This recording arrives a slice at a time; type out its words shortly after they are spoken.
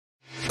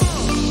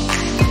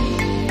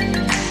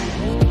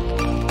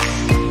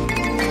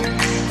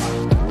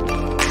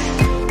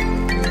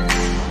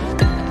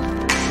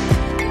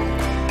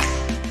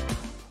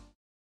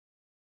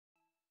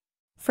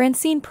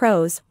Francine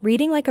Prose,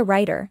 Reading Like a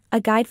Writer,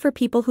 a guide for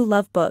people who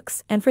love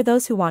books and for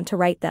those who want to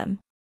write them.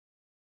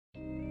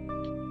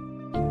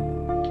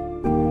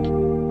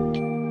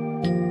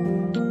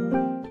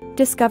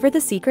 Discover the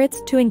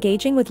secrets to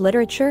engaging with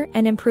literature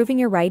and improving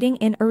your writing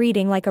in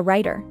Reading Like a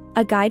Writer,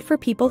 a guide for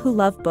people who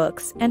love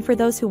books and for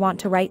those who want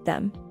to write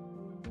them.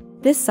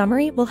 This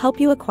summary will help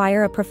you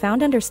acquire a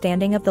profound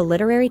understanding of the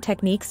literary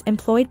techniques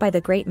employed by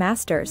the great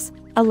masters,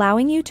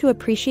 allowing you to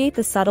appreciate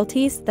the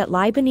subtleties that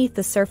lie beneath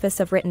the surface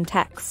of written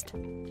text.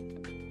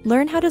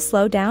 Learn how to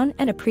slow down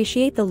and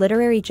appreciate the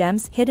literary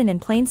gems hidden in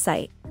plain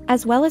sight,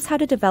 as well as how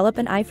to develop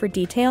an eye for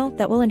detail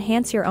that will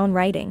enhance your own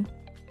writing.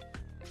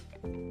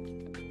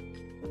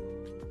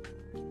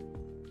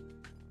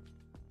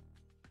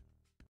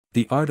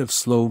 The art of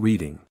slow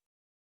reading.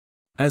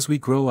 As we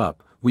grow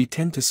up, we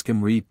tend to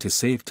skim read to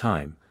save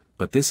time,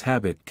 but this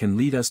habit can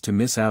lead us to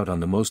miss out on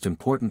the most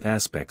important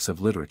aspects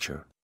of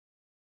literature.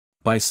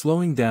 By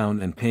slowing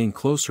down and paying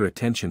closer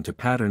attention to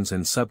patterns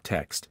and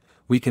subtext,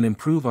 we can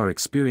improve our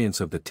experience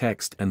of the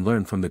text and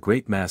learn from the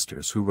great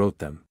masters who wrote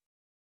them.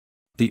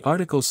 The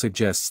article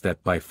suggests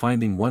that by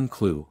finding one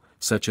clue,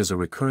 such as a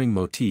recurring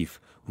motif,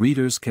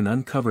 readers can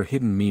uncover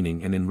hidden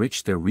meaning and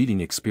enrich their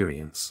reading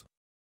experience.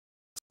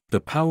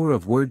 The power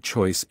of word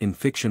choice in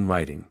fiction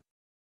writing.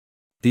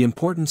 The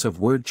importance of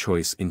word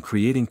choice in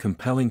creating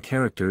compelling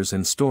characters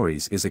and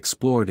stories is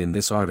explored in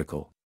this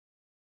article.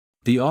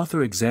 The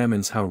author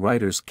examines how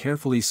writers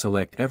carefully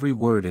select every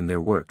word in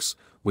their works,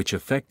 which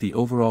affect the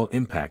overall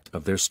impact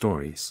of their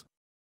stories.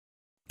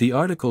 The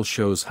article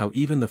shows how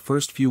even the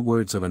first few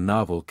words of a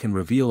novel can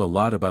reveal a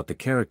lot about the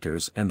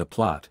characters and the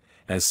plot,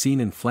 as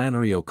seen in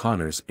Flannery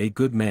O'Connor's A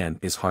Good Man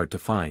is Hard to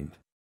Find.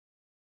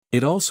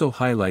 It also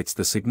highlights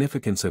the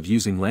significance of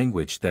using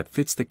language that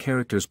fits the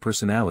character's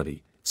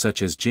personality,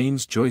 such as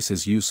James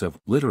Joyce's use of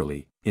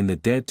literally in The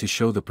Dead to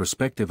show the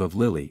perspective of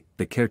Lily,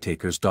 the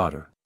caretaker's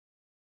daughter.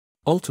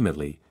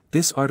 Ultimately,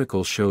 this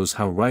article shows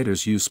how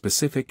writers use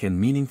specific and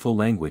meaningful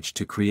language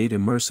to create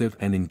immersive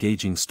and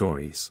engaging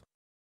stories.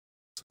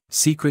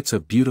 Secrets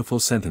of beautiful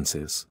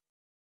sentences.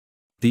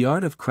 The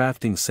art of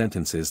crafting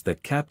sentences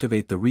that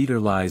captivate the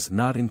reader lies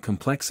not in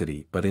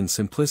complexity but in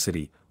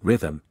simplicity,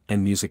 rhythm,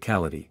 and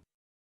musicality.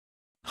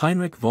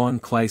 Heinrich von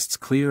Kleist's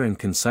clear and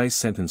concise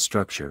sentence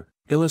structure,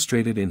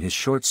 illustrated in his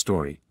short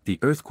story, The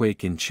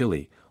Earthquake in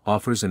Chile,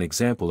 offers an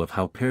example of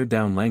how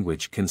pared-down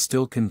language can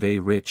still convey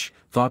rich,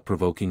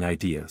 thought-provoking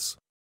ideas.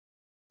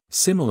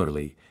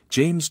 Similarly,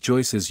 James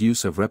Joyce's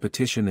use of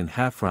repetition and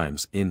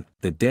half-rhymes in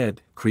The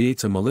Dead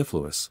creates a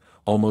mellifluous,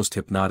 almost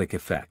hypnotic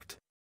effect.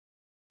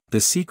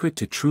 The secret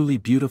to truly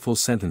beautiful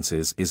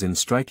sentences is in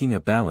striking a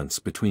balance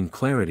between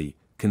clarity,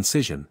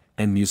 concision,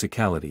 and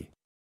musicality.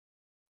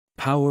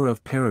 Power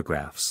of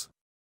paragraphs.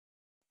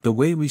 The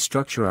way we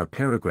structure our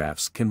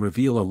paragraphs can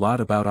reveal a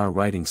lot about our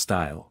writing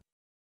style.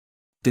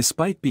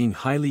 Despite being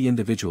highly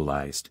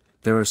individualized,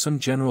 there are some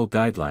general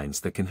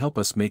guidelines that can help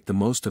us make the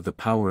most of the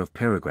power of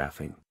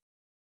paragraphing.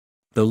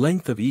 The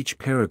length of each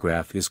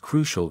paragraph is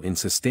crucial in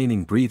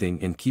sustaining breathing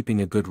and keeping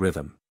a good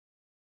rhythm.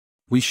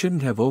 We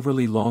shouldn't have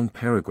overly long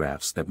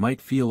paragraphs that might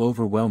feel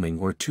overwhelming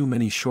or too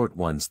many short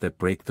ones that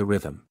break the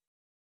rhythm.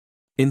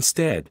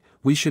 Instead,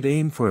 we should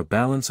aim for a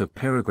balance of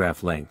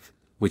paragraph length,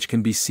 which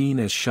can be seen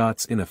as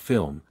shots in a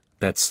film,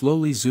 that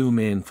slowly zoom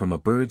in from a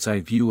bird's-eye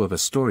view of a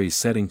story's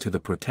setting to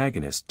the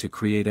protagonist to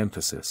create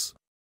emphasis.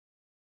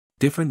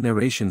 Different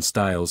narration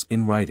styles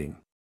in writing.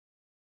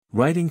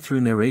 Writing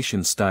through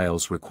narration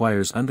styles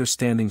requires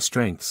understanding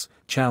strengths,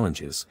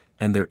 challenges,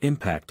 and their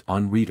impact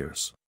on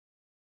readers.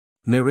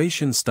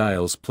 Narration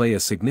styles play a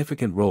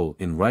significant role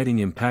in writing,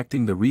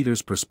 impacting the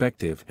reader's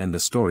perspective and the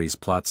story's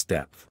plot's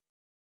depth.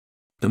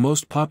 The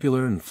most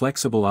popular and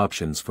flexible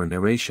options for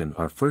narration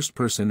are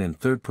first-person and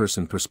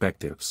third-person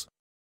perspectives.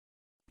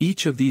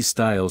 Each of these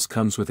styles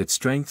comes with its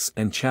strengths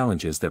and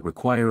challenges that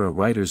require a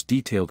writer's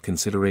detailed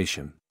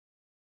consideration.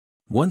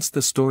 Once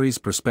the story's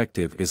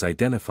perspective is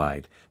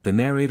identified, the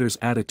narrator's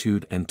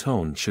attitude and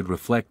tone should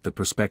reflect the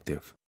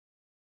perspective.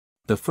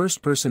 The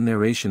first-person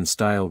narration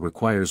style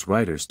requires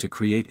writers to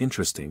create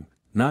interesting,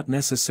 not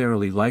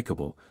necessarily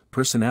likable,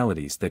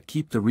 personalities that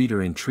keep the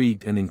reader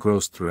intrigued and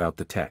engrossed throughout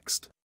the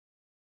text.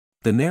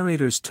 The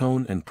narrator's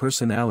tone and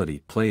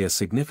personality play a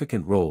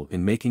significant role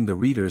in making the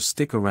readers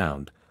stick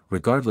around,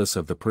 regardless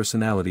of the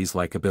personality's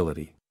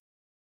likability.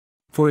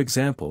 For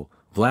example,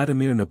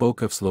 Vladimir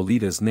Nabokov's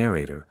Lolita's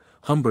narrator,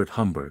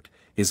 Humbert,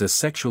 is a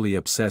sexually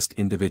obsessed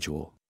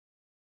individual.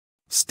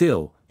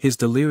 Still, his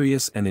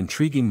delirious and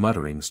intriguing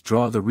mutterings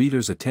draw the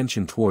reader's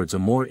attention towards a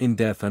more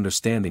in-depth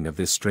understanding of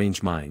this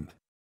strange mind.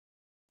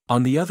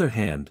 On the other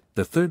hand,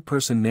 the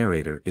third-person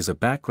narrator is a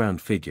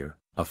background figure,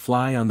 a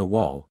fly on the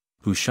wall,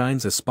 who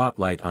shines a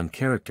spotlight on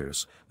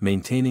characters,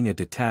 maintaining a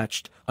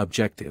detached,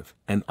 objective,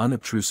 and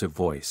unobtrusive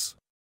voice.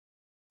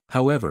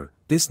 However,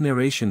 this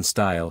narration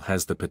style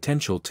has the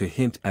potential to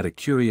hint at a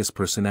curious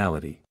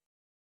personality.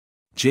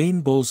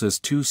 Jane Bowles's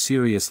Two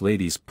Serious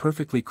Ladies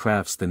perfectly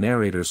crafts the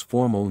narrator's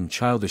formal and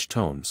childish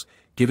tones,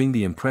 giving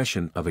the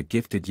impression of a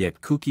gifted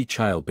yet kooky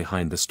child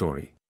behind the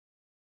story.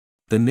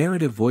 The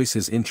narrative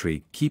voice's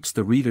intrigue keeps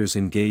the readers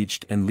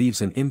engaged and leaves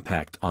an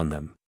impact on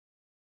them.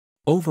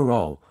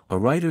 Overall, a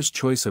writer's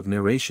choice of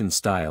narration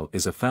style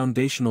is a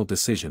foundational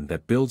decision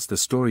that builds the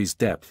story's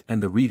depth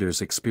and the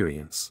reader's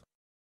experience.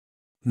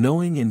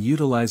 Knowing and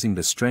utilizing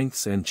the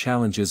strengths and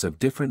challenges of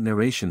different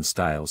narration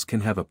styles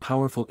can have a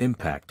powerful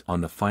impact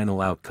on the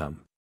final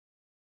outcome.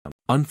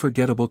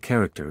 Unforgettable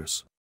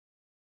characters.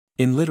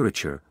 In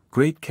literature,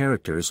 great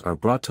characters are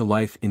brought to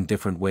life in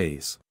different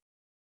ways.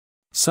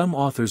 Some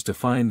authors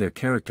define their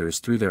characters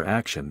through their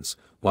actions,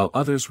 while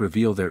others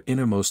reveal their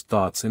innermost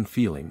thoughts and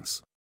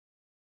feelings.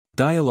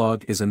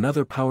 Dialogue is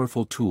another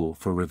powerful tool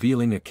for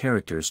revealing a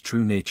character's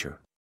true nature.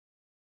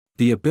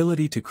 The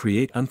ability to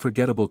create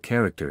unforgettable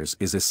characters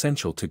is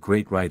essential to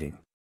great writing.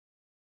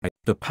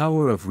 The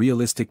power of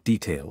realistic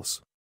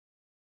details.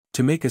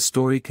 To make a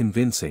story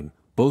convincing,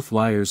 both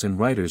liars and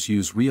writers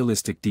use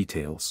realistic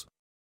details.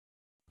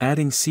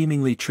 Adding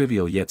seemingly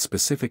trivial yet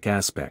specific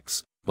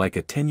aspects, like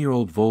a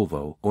 10-year-old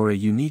Volvo or a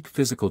unique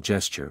physical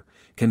gesture,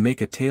 can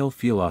make a tale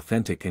feel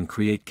authentic and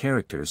create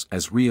characters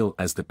as real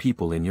as the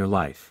people in your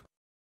life.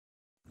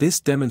 This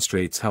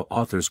demonstrates how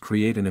authors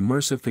create an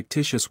immersive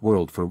fictitious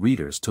world for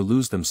readers to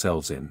lose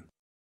themselves in.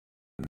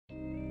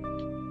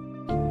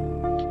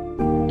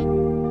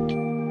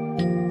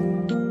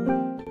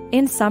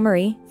 In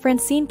summary,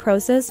 Francine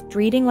Prose's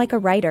Reading Like a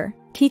Writer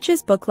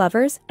teaches book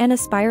lovers and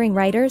aspiring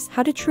writers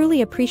how to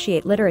truly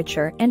appreciate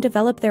literature and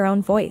develop their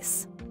own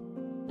voice.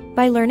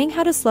 By learning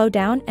how to slow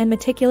down and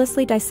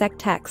meticulously dissect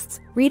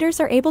texts, readers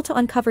are able to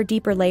uncover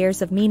deeper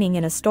layers of meaning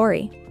in a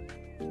story.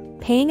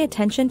 Paying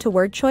attention to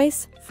word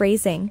choice,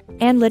 phrasing,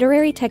 and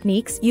literary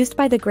techniques used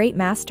by the great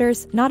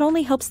masters not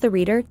only helps the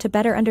reader to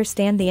better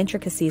understand the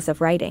intricacies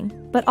of writing,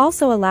 but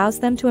also allows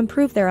them to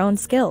improve their own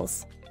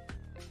skills.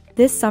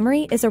 This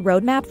summary is a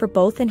roadmap for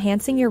both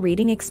enhancing your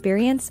reading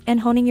experience and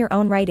honing your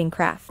own writing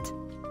craft.